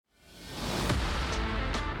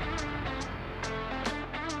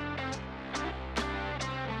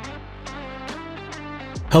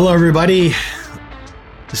Hello, everybody.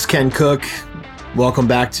 This is Ken Cook. Welcome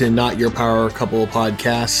back to Not Your Power Couple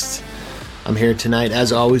podcast. I'm here tonight,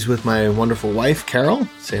 as always, with my wonderful wife, Carol.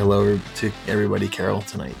 Say hello to everybody, Carol,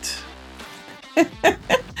 tonight.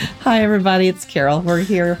 Hi, everybody. It's Carol. We're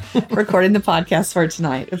here recording the podcast for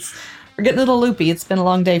tonight. We're getting a little loopy. It's been a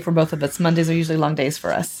long day for both of us. Mondays are usually long days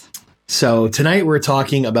for us. So tonight we're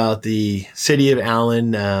talking about the city of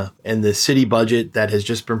Allen and the city budget that has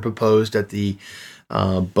just been proposed at the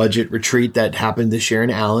budget retreat that happened this year in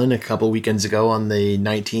Allen a couple weekends ago on the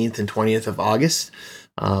 19th and 20th of August.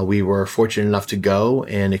 We were fortunate enough to go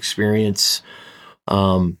and experience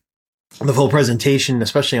the full presentation,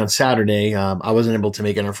 especially on Saturday. I wasn't able to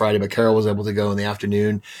make it on Friday, but Carol was able to go in the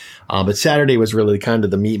afternoon. But Saturday was really kind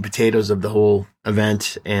of the meat and potatoes of the whole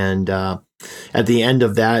event. And at the end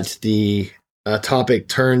of that, the topic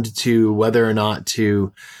turned to whether or not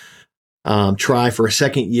to try for a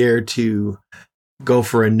second year to go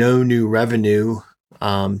for a no new revenue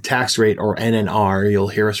tax rate, or NNR. You'll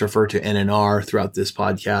hear us refer to NNR throughout this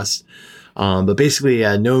podcast. But basically,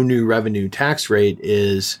 a no new revenue tax rate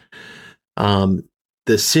is the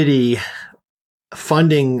city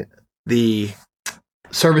funding the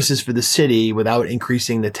services for the city without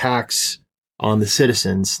increasing the tax on the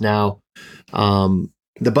citizens. Now,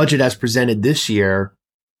 the budget as presented this year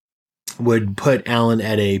would put Allen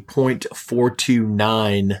at a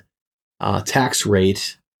 0.429 tax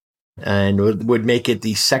rate, and would make it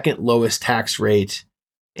the second lowest tax rate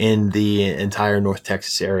in the entire North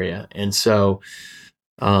Texas area. And so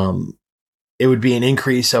it would be an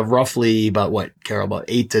increase of roughly about what, Carol, about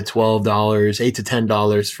 $8 to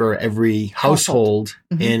 $10 for every household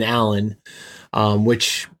in Allen,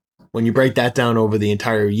 which when you break that down over the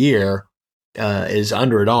entire year is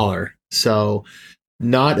under $1. So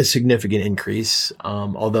not a significant increase,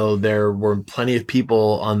 although there were plenty of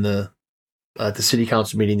people at the city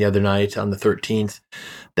council meeting the other night on the 13th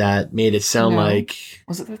that made it sound like...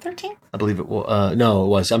 Was it the 13th? I believe it was. No, it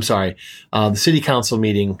was. I'm sorry. The city council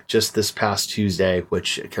meeting just this past Tuesday,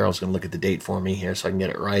 which Carol's going to look at the date for me here so I can get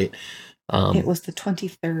it right. It was the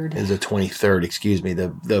 23rd. It was the 23rd, excuse me.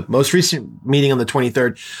 The most recent meeting on the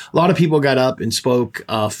 23rd, a lot of people got up and spoke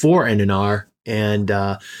for NNR, and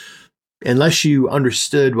unless you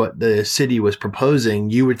understood what the city was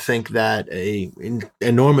proposing, you would think that an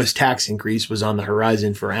enormous tax increase was on the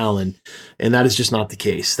horizon for Allen, and that is just not the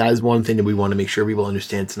case. That is one thing that we want to make sure people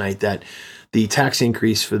understand tonight, that the tax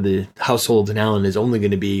increase for the households in Allen is only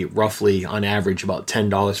going to be roughly, on average, about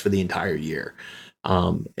 $10 for the entire year.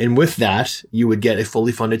 And with that, you would get a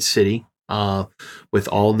fully funded city with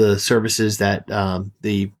all the services that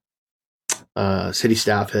the city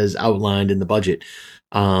staff has outlined in the budget.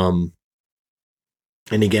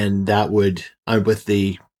 And again, that would, with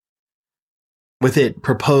it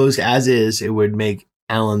proposed as is, it would make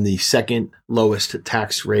Allen the second lowest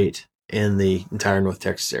tax rate in the entire North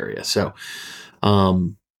Texas area. So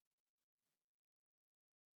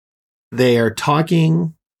they are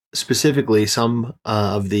talking specifically, some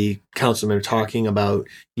of the councilmen are talking about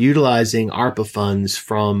utilizing ARPA funds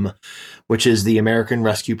which is the American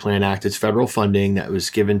Rescue Plan Act. It's federal funding that was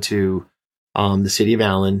given to the city of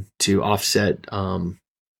Allen to offset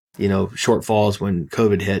shortfalls when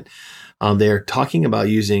COVID hit. They're talking about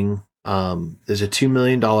using, there's a $2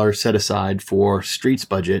 million set aside for streets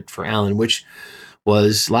budget for Allen, which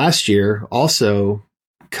was last year also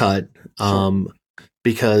cut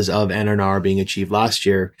because of NNR being achieved last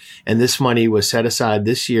year. And this money was set aside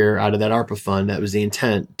this year out of that ARPA fund. That was the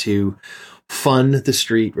intent, to fund the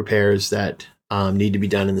street repairs that need to be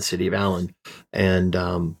done in the city of Allen. And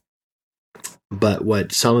but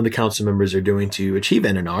what some of the council members are doing to achieve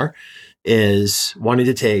NNR is wanting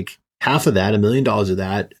to take half of that, $1 million of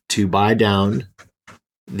that, to buy down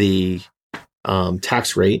the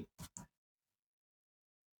tax rate,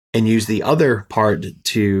 and use the other part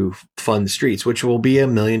to fund the streets, which will be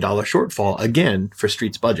 $1 million shortfall again for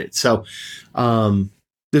streets budget. So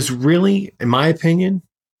there's really, in my opinion,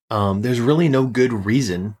 there's really no good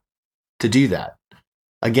reason to do that.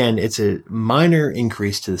 Again, it's a minor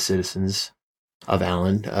increase to the citizens of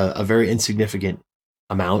Allen, a very insignificant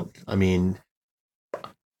amount. I mean,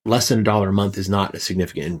 less than $1 a month is not a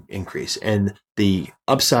significant increase. And the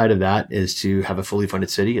upside of that is to have a fully funded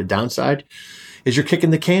city. A downside is you're kicking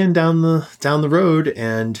the can down the road.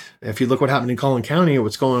 And if you look what happened in Collin County, or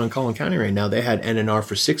what's going on in Collin County right now, they had NNR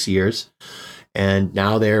for 6 years, and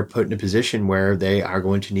now they're put in a position where they are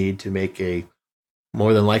going to need to make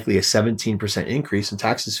more than likely a 17% increase in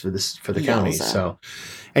taxes for the county. So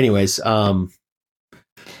anyways,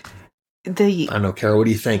 I don't know, Carol, what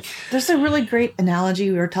do you think? There's a really great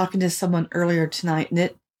analogy. We were talking to someone earlier tonight, and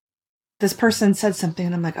this person said something,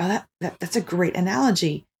 and I'm like, oh, that's a great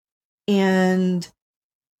analogy. And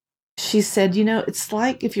she said, it's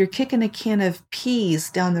like if you're kicking a can of peas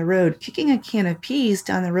down the road. Kicking a can of peas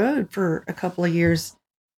down the road for a couple of years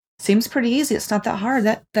seems pretty easy. It's not that hard.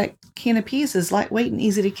 That can of peas is lightweight and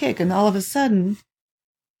easy to kick. And all of a sudden,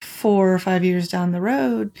 4 or 5 years down the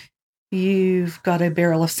road, you've got a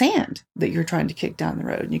barrel of sand that you're trying to kick down the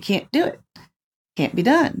road, and you can't do it. Can't be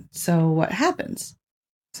done. So what happens?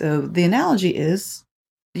 So the analogy is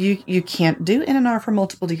you can't do NNR for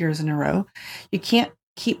multiple years in a row. You can't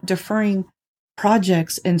keep deferring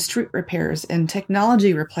projects and street repairs and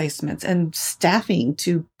technology replacements and staffing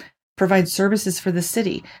to provide services for the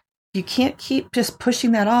city. You can't keep just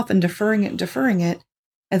pushing that off and deferring it,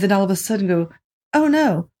 and then all of a sudden go, oh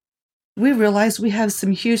no, we realize we have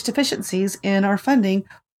some huge deficiencies in our funding.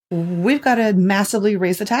 We've got to massively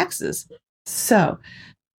raise the taxes. So,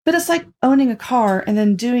 but it's like owning a car and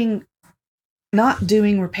then not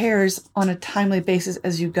doing repairs on a timely basis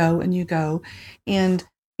as you go. And,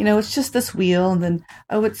 it's just this wheel. And then,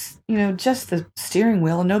 oh, it's, just the steering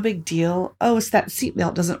wheel. No big deal. Oh, it's that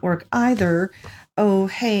seatbelt doesn't work either. Oh,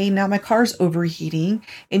 hey, now my car's overheating.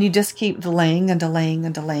 And you just keep delaying instead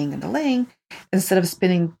of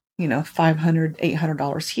spending, $500,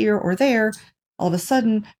 $800 here or there. All of a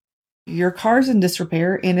sudden, your car's in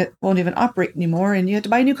disrepair and it won't even operate anymore, and you have to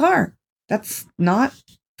buy a new car. That's not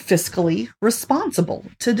fiscally responsible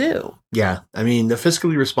to do. Yeah. I mean, the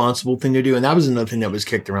fiscally responsible thing to do, and that was another thing that was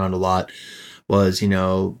kicked around a lot, was,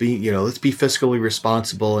 let's be fiscally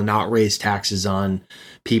responsible and not raise taxes on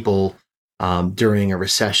people during a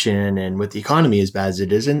recession and with the economy as bad as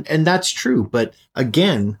it is. And that's true. But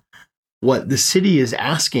again, what the city is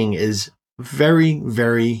asking is very,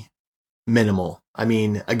 very minimal. I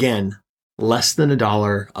mean, again, less than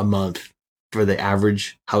 $1 a month for the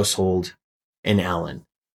average household in Allen.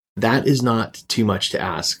 That is not too much to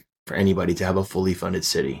ask for anybody to have a fully funded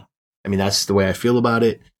city. I mean, that's the way I feel about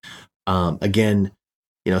it. Again,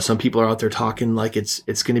 some people are out there talking like it's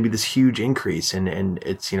going to be this huge increase and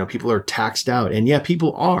it's, people are taxed out. And yeah,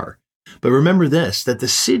 people are. But remember this, that the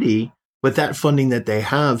city, with that funding that they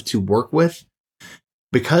have to work with,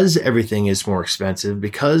 because everything is more expensive,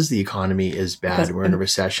 because the economy is bad, we're in a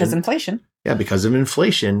recession. Because inflation. Yeah, because of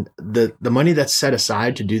inflation, the money that's set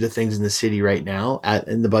aside to do the things in the city right now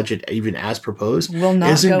in the budget, even as proposed,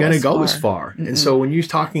 isn't going to go as far. Mm-mm. And so when you're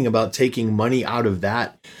talking about taking money out of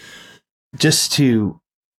that just to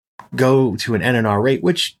go to an NNR rate,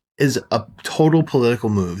 which is a total political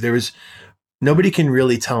move, nobody can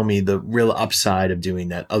really tell me the real upside of doing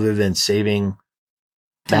that other than saving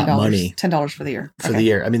that money. $10 for the year. For the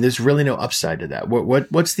year. I mean, there's really no upside to that.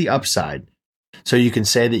 What's the upside? So you can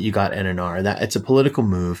say that you got NNR. That it's a political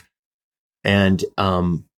move, and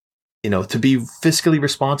to be fiscally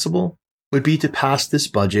responsible would be to pass this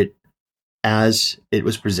budget as it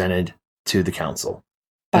was presented to the council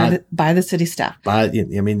by the city staff.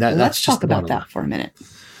 That's just talk about that for a minute.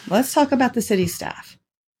 Let's talk about the city staff.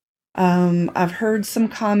 I've heard some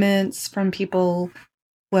comments from people.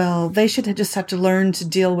 Well, they should just have to learn to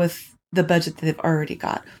deal with the budget that they've already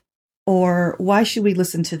got. Or why should we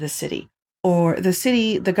listen to the city? Or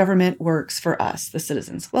the government works for us, the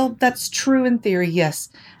citizens. Well, that's true in theory, yes.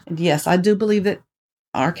 And yes, I do believe that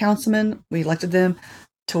our councilmen, we elected them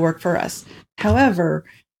to work for us. However,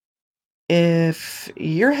 if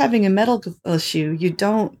you're having a medical issue, you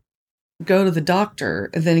don't go to the doctor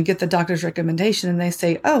and then get the doctor's recommendation and they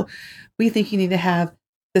say, oh, we think you need to have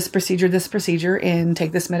this procedure, and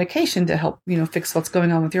take this medication to help, fix what's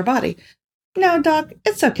going on with your body. No, doc,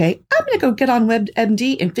 it's okay. I'm going to go get on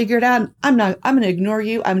WebMD and figure it out. I'm going to ignore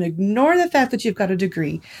you. I'm going to ignore the fact that you've got a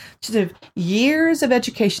degree. Just have years of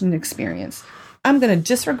education and experience. I'm going to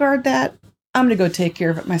disregard that. I'm going to go take care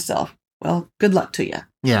of it myself. Well, good luck to you.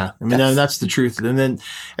 Yeah. I mean, that's the truth. And then,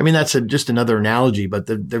 that's just another analogy, but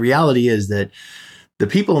the reality is that the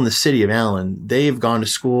people in the city of Allen, they've gone to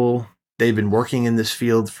school. They've been working in this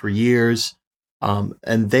field for years,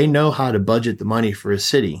 and they know how to budget the money for a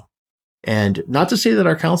city. And not to say that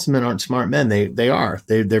our councilmen aren't smart men. They are.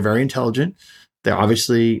 They're very intelligent. They're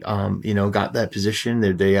obviously, got that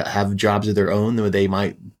position. They have jobs of their own where they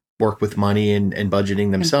might work with money and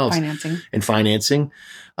budgeting themselves. And financing.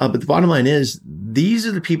 But the bottom line is, these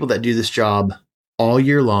are the people that do this job all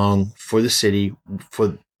year long for the city,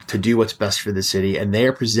 to do what's best for the city. And they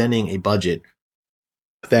are presenting a budget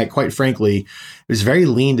that, quite frankly, is very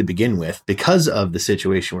lean to begin with because of the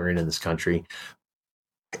situation we're in this country.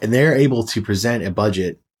 And they're able to present a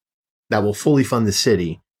budget that will fully fund the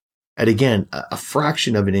city at, again, a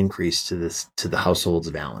fraction of an increase to the households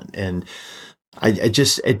of Allen. And I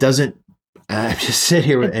I just sit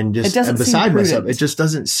here and just doesn't beside seem myself. prudent. It just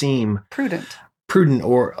doesn't seem prudent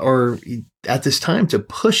or at this time to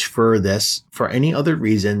push for this for any other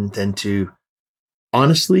reason than to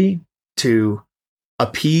honestly to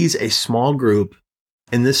appease a small group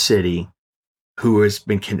in the city who is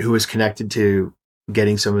connected to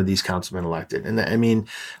getting some of these councilmen elected. And I mean,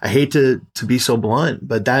 I hate to be so blunt,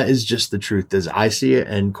 but that is just the truth as I see it.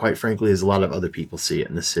 And quite frankly, as a lot of other people see it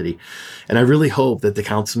in the city. And I really hope that the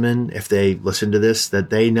councilmen, if they listen to this, that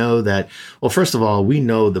they know that, well, first of all, we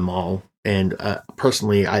know them all. And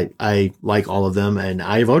personally, I like all of them, and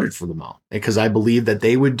I voted for them all because I believe that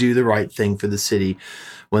they would do the right thing for the city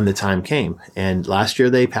when the time came. And last year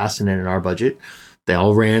they passed an NNR budget. They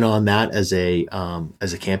all ran on that as a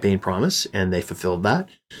campaign promise, and they fulfilled that.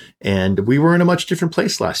 And we were in a much different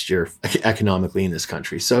place last year economically in this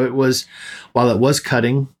country. So while it was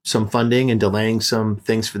cutting some funding and delaying some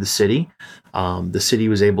things for the city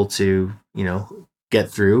was able to,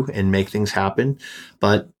 get through and make things happen.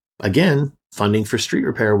 But again, funding for street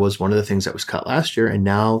repair was one of the things that was cut last year, and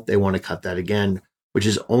now they want to cut that again, which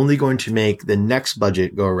is only going to make the next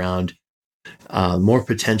budget go around more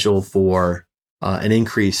potential for an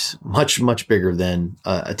increase much, much bigger than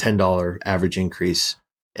a $10 average increase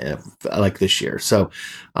like this year. So,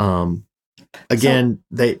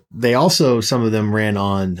 they also, some of them ran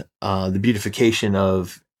on the beautification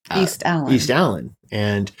of East Allen.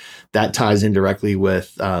 And that ties in directly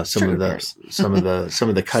with some of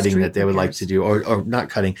the cutting that they would like to do, or not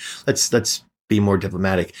cutting. Let's be more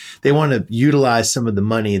diplomatic. They want to utilize some of the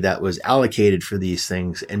money that was allocated for these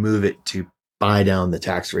things and move it to buy down the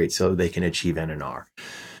tax rate so they can achieve NNR.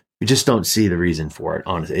 We just don't see the reason for it,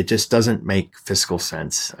 honestly. It just doesn't make fiscal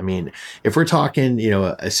sense. I mean, if we're talking,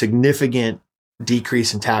 a significant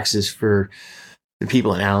decrease in taxes for the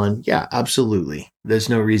people in Allen, yeah, absolutely. There's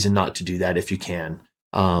no reason not to do that if you can.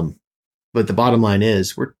 But the bottom line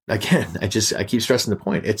is, I keep stressing the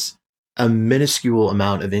point. It's a minuscule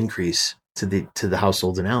amount of increase to the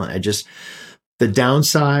households in Allen. The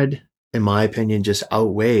downside, in my opinion, just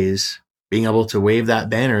outweighs being able to wave that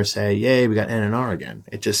banner and say, "Yay, we got NNR again."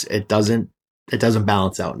 It doesn't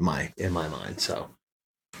balance out in my mind. So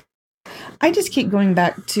I just keep going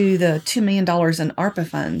back to the $2 million in ARPA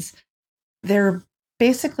funds. They're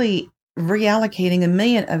basically reallocating $1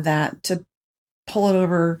 million of that to pull it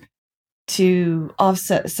over to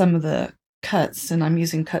offset some of the cuts, and I'm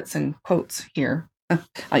using cuts in quotes here.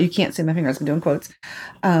 You can't see my fingers, I'm doing quotes.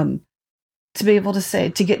 To be able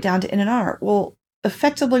to get down to NNR. Well,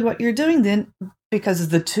 effectively what you're doing then, because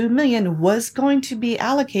the $2 million was going to be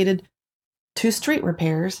allocated to street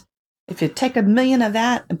repairs, if you take $1 million of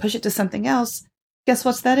that and push it to something else, guess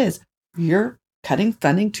what that is? You're cutting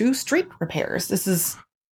funding to street repairs. This is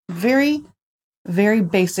very, very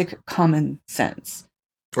basic common sense.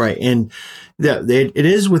 Right. And it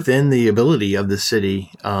is within the ability of the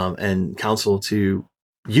city and council to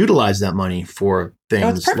utilize that money for things. Oh,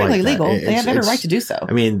 it's perfectly like legal. They have every right to do so.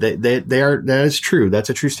 I mean, they are. That is true. That's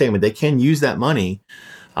a true statement. They can use that money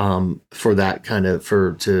for that kind of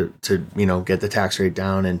to get the tax rate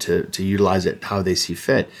down and to utilize it how they see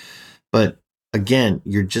fit. But again,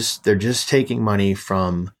 they're just taking money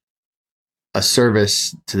from a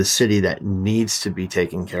service to the city that needs to be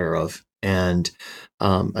taken care of. And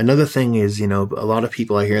another thing is, a lot of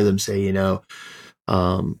people, I hear them say,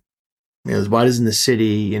 why doesn't the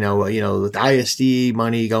city, with ISD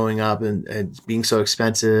money going up and being so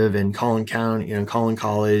expensive, and Collin County, Collin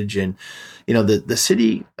College, and the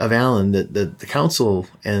city of Allen, the council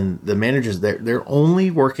and the managers, they're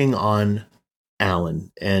only working on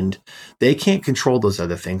Allen, and they can't control those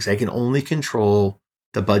other things. They can only control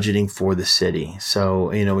the budgeting for the city. So,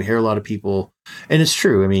 we hear a lot of people, and it's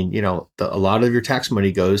true. I mean, a lot of your tax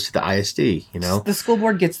money goes to the ISD, The school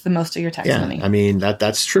board gets the most of your tax money. I mean,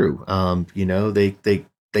 that's true.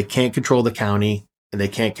 They can't control the county, and they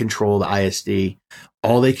can't control the ISD.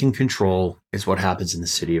 All they can control is what happens in the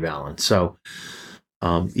city of Allen. So,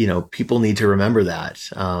 people need to remember that.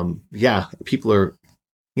 People are,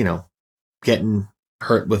 getting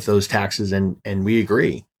hurt with those taxes, and we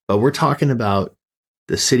agree. But we're talking about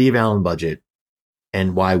the city of Allen budget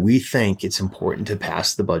and why we think it's important to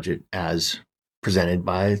pass the budget as presented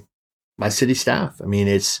by city staff. I mean,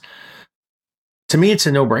 to me, it's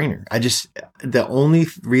a no-brainer. The only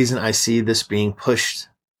reason I see this being pushed,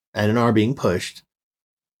 NNR being pushed,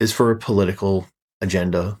 is for a political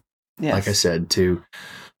agenda. Yes. Like I said,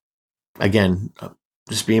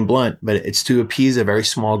 just being blunt, but it's to appease a very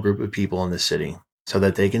small group of people in the city so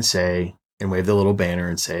that they can say and wave the little banner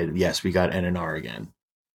and say, yes, we got NNR again.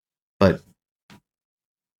 But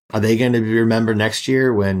are they going to be remembered next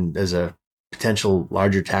year when there's a potential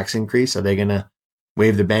larger tax increase, are they going to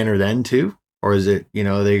wave the banner then too? Or is it,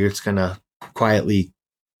 they're just going to quietly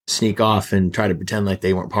sneak off and try to pretend like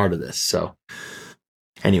they weren't part of this? So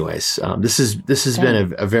anyways, this has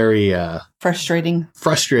been a very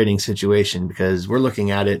frustrating situation, because we're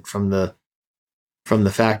looking at it from the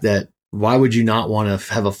fact that why would you not want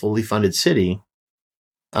to have a fully funded city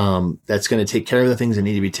that's going to take care of the things that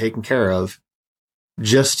need to be taken care of,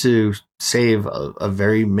 just to save a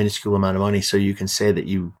very minuscule amount of money so you can say that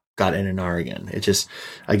you got NNR again. It just,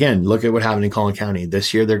 again, look at what happened in Collin County.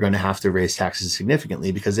 This year, they're going to have to raise taxes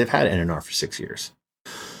significantly because they've had NNR for 6 years.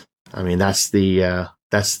 I mean, that's the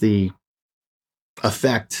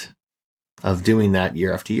effect of doing that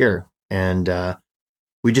year after year. And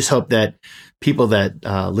we just hope that people that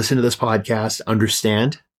listen to this podcast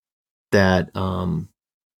understand that,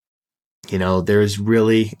 there's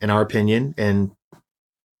really, in our opinion, and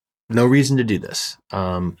no reason to do this.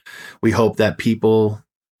 We hope that people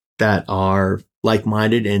that are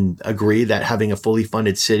like-minded and agree that having a fully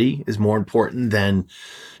funded city is more important than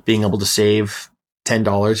being able to save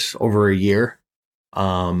 $10 over a year,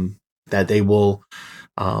 that they will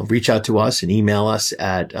reach out to us and email us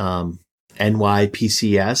at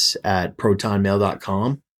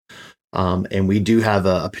nypcs@protonmail.com. And we do have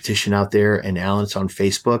a petition out there in Allen. It's on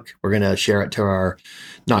Facebook. We're going to share it to our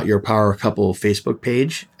Not Your Power Couple Facebook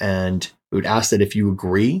page. And we would ask that if you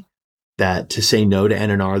agree that to say no to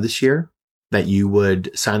NNR this year, that you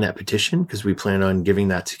would sign that petition, because we plan on giving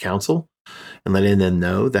that to council and letting them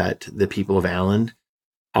know that the people of Allen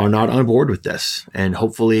are not on board with this. And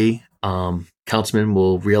hopefully councilmen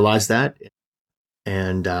will realize that.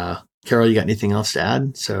 And Carol, you got anything else to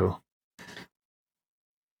add?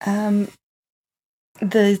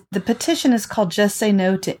 The petition is called Just Say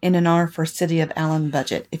No to NNR for City of Allen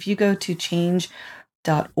Budget. If you go to change.org,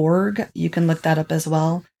 you can look that up as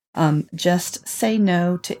well. Just Say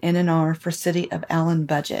No to NNR for City of Allen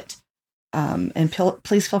Budget. And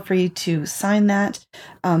please feel free to sign that.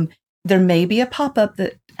 There may be a pop-up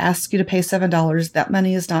that asks you to pay $7. That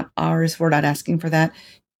money is not ours. We're not asking for that.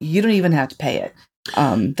 You don't even have to pay it.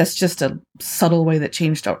 That's just a subtle way that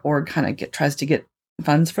change.org kind of tries to get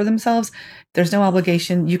funds for themselves. There's no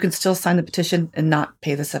obligation. You can still sign the petition and not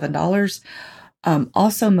pay the $7.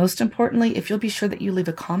 Also, most importantly, if you'll be sure that you leave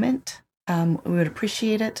a comment, we would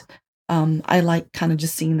appreciate it. I like kind of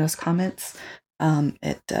just seeing those comments.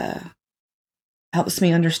 It helps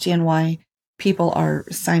me understand why people are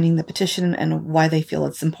signing the petition and why they feel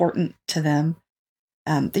it's important to them.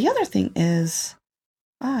 The other thing is,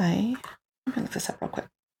 I'm going to look this up real quick.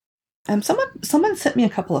 Someone sent me a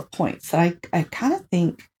couple of points that I kind of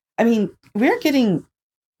think, we're getting,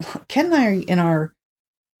 Ken and I are in our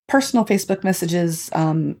personal Facebook messages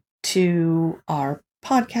to our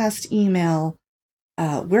podcast email.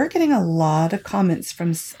 We're getting a lot of comments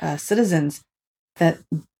from citizens that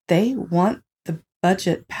they want the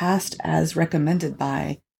budget passed as recommended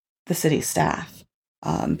by the city staff.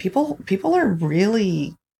 People are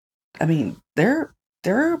really, they're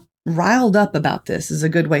riled up about this, is a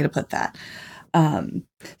good way to put that.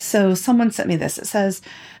 So someone sent me this. It says,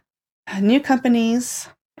 new companies,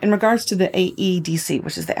 in regards to the AEDC,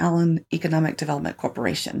 which is the Allen Economic Development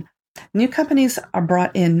Corporation, new companies are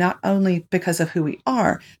brought in not only because of who we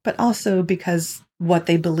are, but also because what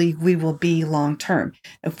they believe we will be long term.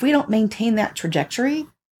 If we don't maintain that trajectory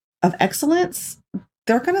of excellence,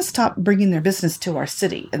 they're going to stop bringing their business to our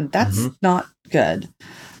city, and that's not good.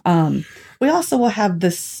 We also will have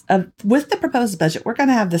this, with the proposed budget, we're going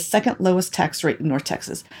to have the second lowest tax rate in North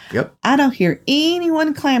Texas. Yep. I don't hear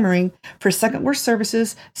anyone clamoring for second worst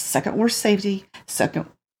services, second worst safety, second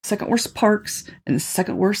worst parks, and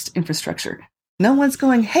second worst infrastructure. No one's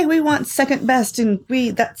going, hey, we want second best, and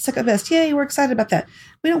that's second best. Yay, we're excited about that.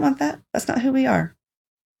 We don't want that. That's not who we are.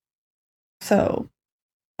 So,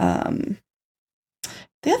 the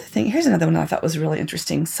other thing, here's another one I thought was really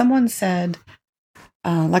interesting. Someone said,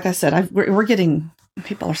 like I said, we're getting,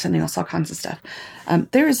 people are sending us all kinds of stuff.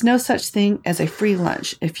 There is no such thing as a free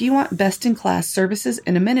lunch. If you want best-in-class services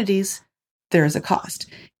and amenities, there is a cost.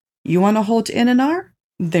 You want to hold to NNR?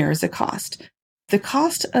 There is a cost. The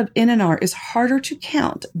cost of NNR is harder to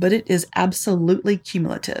count, but it is absolutely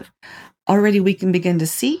cumulative. Already we can begin to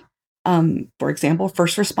see, for example,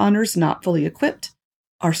 first responders not fully equipped.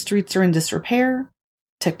 Our streets are in disrepair.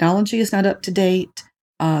 Technology is not up to date.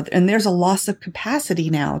 And there's a loss of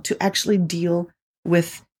capacity now to actually deal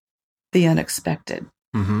with the unexpected.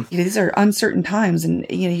 These are uncertain times, and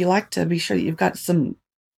you like to be sure that you've got some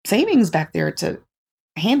savings back there to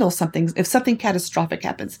handle something if something catastrophic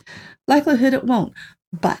happens. Likelihood it won't,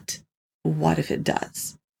 but what if it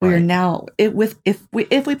does? We are Right. now if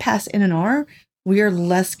we pass NNR, we are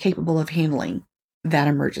less capable of handling that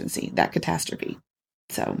emergency, that catastrophe.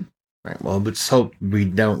 So Right. Well, let's hope we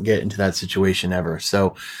don't get into that situation ever.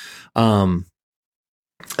 So,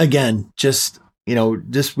 again,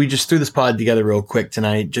 we just threw this pod together real quick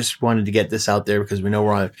tonight. Just wanted to get this out there because we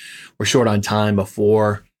know we're short on time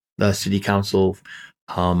before the city council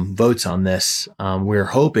votes on this. We're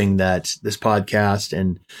hoping that this podcast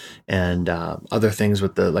and other things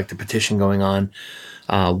with the petition going on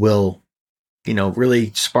will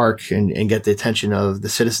really spark and get the attention of the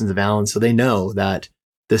citizens of Allen, so they know that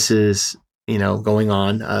this is going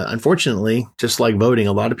on. Unfortunately, just like voting,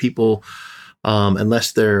 a lot of people,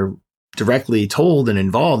 unless they're directly told and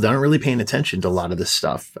involved, aren't really paying attention to a lot of this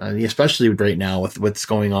stuff. Especially right now with what's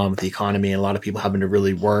going on with the economy and a lot of people having to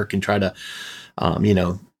really work and try to,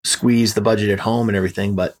 squeeze the budget at home and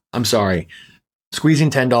everything. But I'm sorry,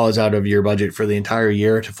 squeezing $10 out of your budget for the entire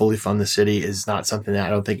year to fully fund the city is not something that I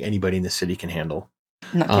don't think anybody in the city can handle.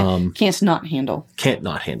 Can't not handle. Can't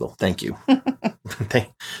not handle. Thank you.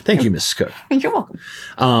 Thank you, Mrs. Cook. You're welcome.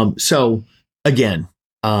 So again,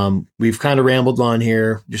 we've kind of rambled on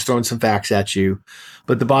here, just throwing some facts at you.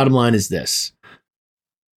 But the bottom line is this.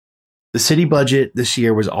 The city budget this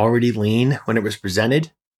year was already lean when it was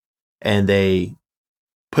presented, and they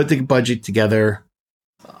put the budget together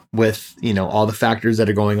with, all the factors that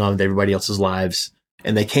are going on with everybody else's lives.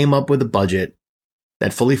 And they came up with a budget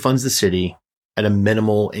that fully funds the city at a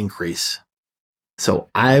minimal increase. So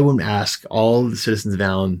I would ask all the citizens of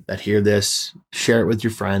Allen that hear this, share it with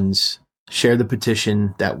your friends, share the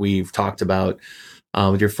petition that we've talked about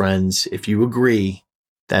with your friends. If you agree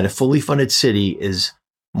that a fully funded city is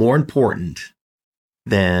more important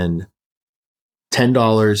than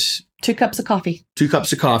 $10, 2 cups of coffee, 2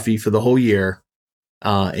 cups of coffee for the whole year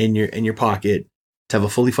in your pocket to have a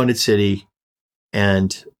fully funded city.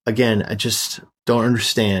 And again, I just don't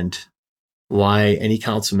understand why any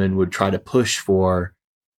councilman would try to push for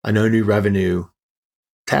a no new revenue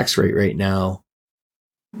tax rate right now,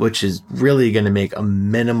 which is really going to make a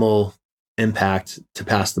minimal impact to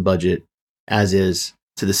pass the budget as is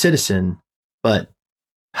to the citizen, but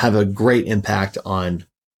have a great impact on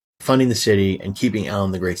funding the city and keeping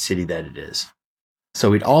Allen the great city that it is.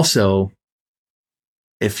 So we'd also,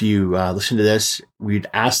 if you listen to this, we'd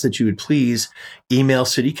ask that you would please email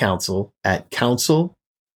City Council at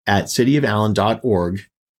council@cityofallen.org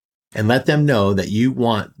and let them know that you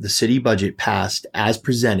want the city budget passed as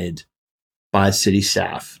presented by city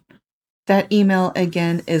staff. That email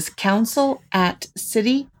again is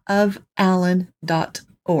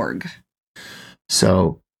council@cityofallen.org.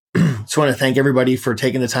 So just want to thank everybody for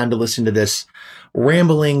taking the time to listen to this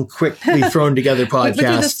rambling, quickly thrown together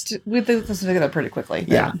podcast. We threw this together pretty quickly.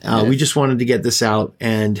 Yeah. We just wanted to get this out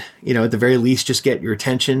and, at the very least, just get your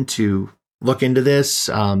attention to look into this.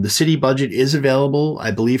 The city budget is available,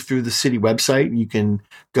 I believe, through the city website. You can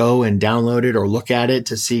go and download it or look at it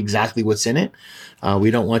to see exactly what's in it.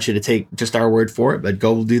 We don't want you to take just our word for it, but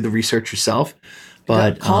go do the research yourself.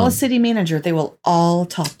 But call a city manager. They will all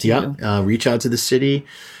talk to you. Reach out to the city.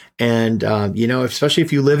 And, especially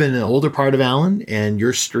if you live in an older part of Allen and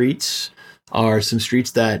your streets are some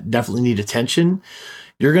streets that definitely need attention,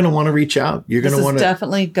 you're going to want to reach out. This is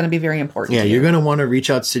definitely going to be very important. Yeah, you're going to want to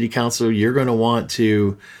reach out to City Council. You're going to want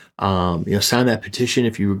to, sign that petition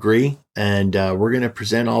if you agree. And we're going to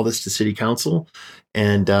present all this to City Council.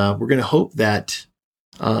 And we're going to hope that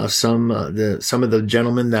some of the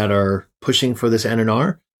gentlemen that are pushing for this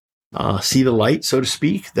NNR see the light, so to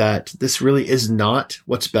speak, that this really is not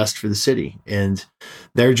what's best for the city. And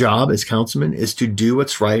their job as councilmen is to do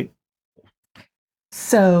what's right.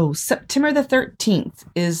 So September the 13th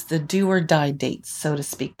is the do or die date, so to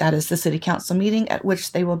speak. That is the city council meeting at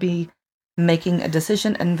which they will be making a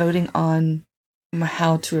decision and voting on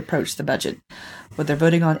how to approach the budget, whether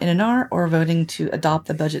voting on NNR or voting to adopt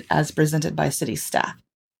the budget as presented by city staff.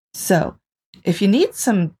 So if you need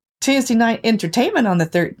some Tuesday night entertainment on the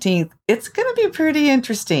 13th, it's going to be pretty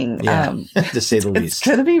interesting. Yeah, to say the least. It's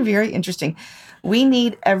going to be very interesting. We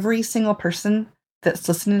need every single person that's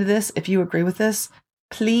listening to this. If you agree with this,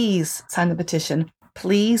 please sign the petition.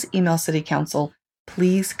 Please email City Council.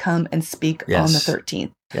 Please come and speak on the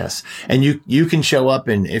 13th. Yes. And you can show up,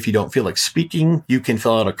 and if you don't feel like speaking, you can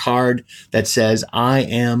fill out a card that says, I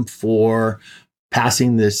am for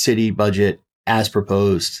passing the city budget as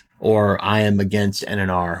proposed, or I am against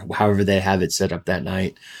NNR, however they have it set up that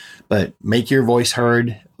night. But make your voice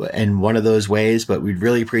heard in one of those ways. But we'd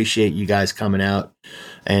really appreciate you guys coming out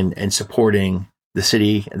and supporting the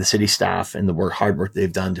city and the city staff and the hard work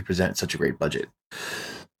they've done to present such a great budget.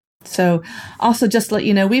 So also just to let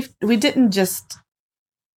you know, we didn't just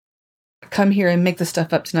come here and make this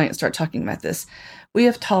stuff up tonight and start talking about this. We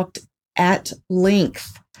have talked at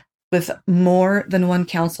length with more than one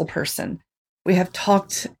council person. We have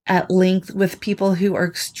talked at length with people who are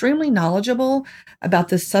extremely knowledgeable about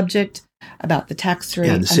this subject, about the tax rate.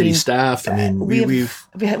 And the city staff. I mean,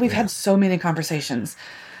 we've had so many conversations.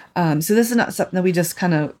 So this is not something that we just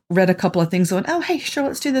kind of read a couple of things and went, oh, hey, sure,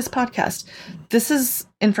 let's do this podcast. This is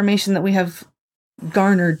information that we have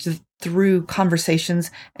garnered through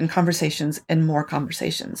conversations and more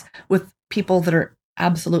conversations with people that are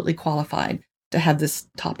absolutely qualified to have this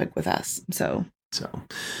topic with us.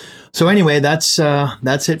 So anyway, that's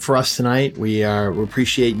it for us tonight. We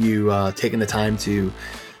appreciate you taking the time to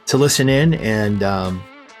listen in, and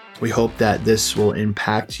we hope that this will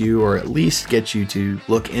impact you, or at least get you to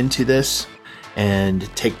look into this and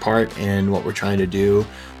take part in what we're trying to do,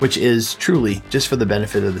 which is truly just for the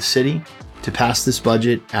benefit of the city, to pass this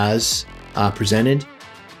budget as presented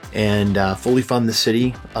and fully fund the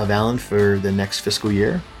city of Allen for the next fiscal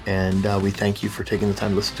year. And we thank you for taking the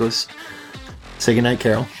time to listen to us. Say goodnight,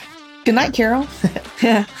 Carol. Good night, Carol.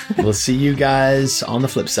 We'll see you guys on the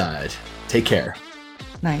flip side. Take care.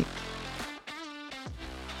 Night.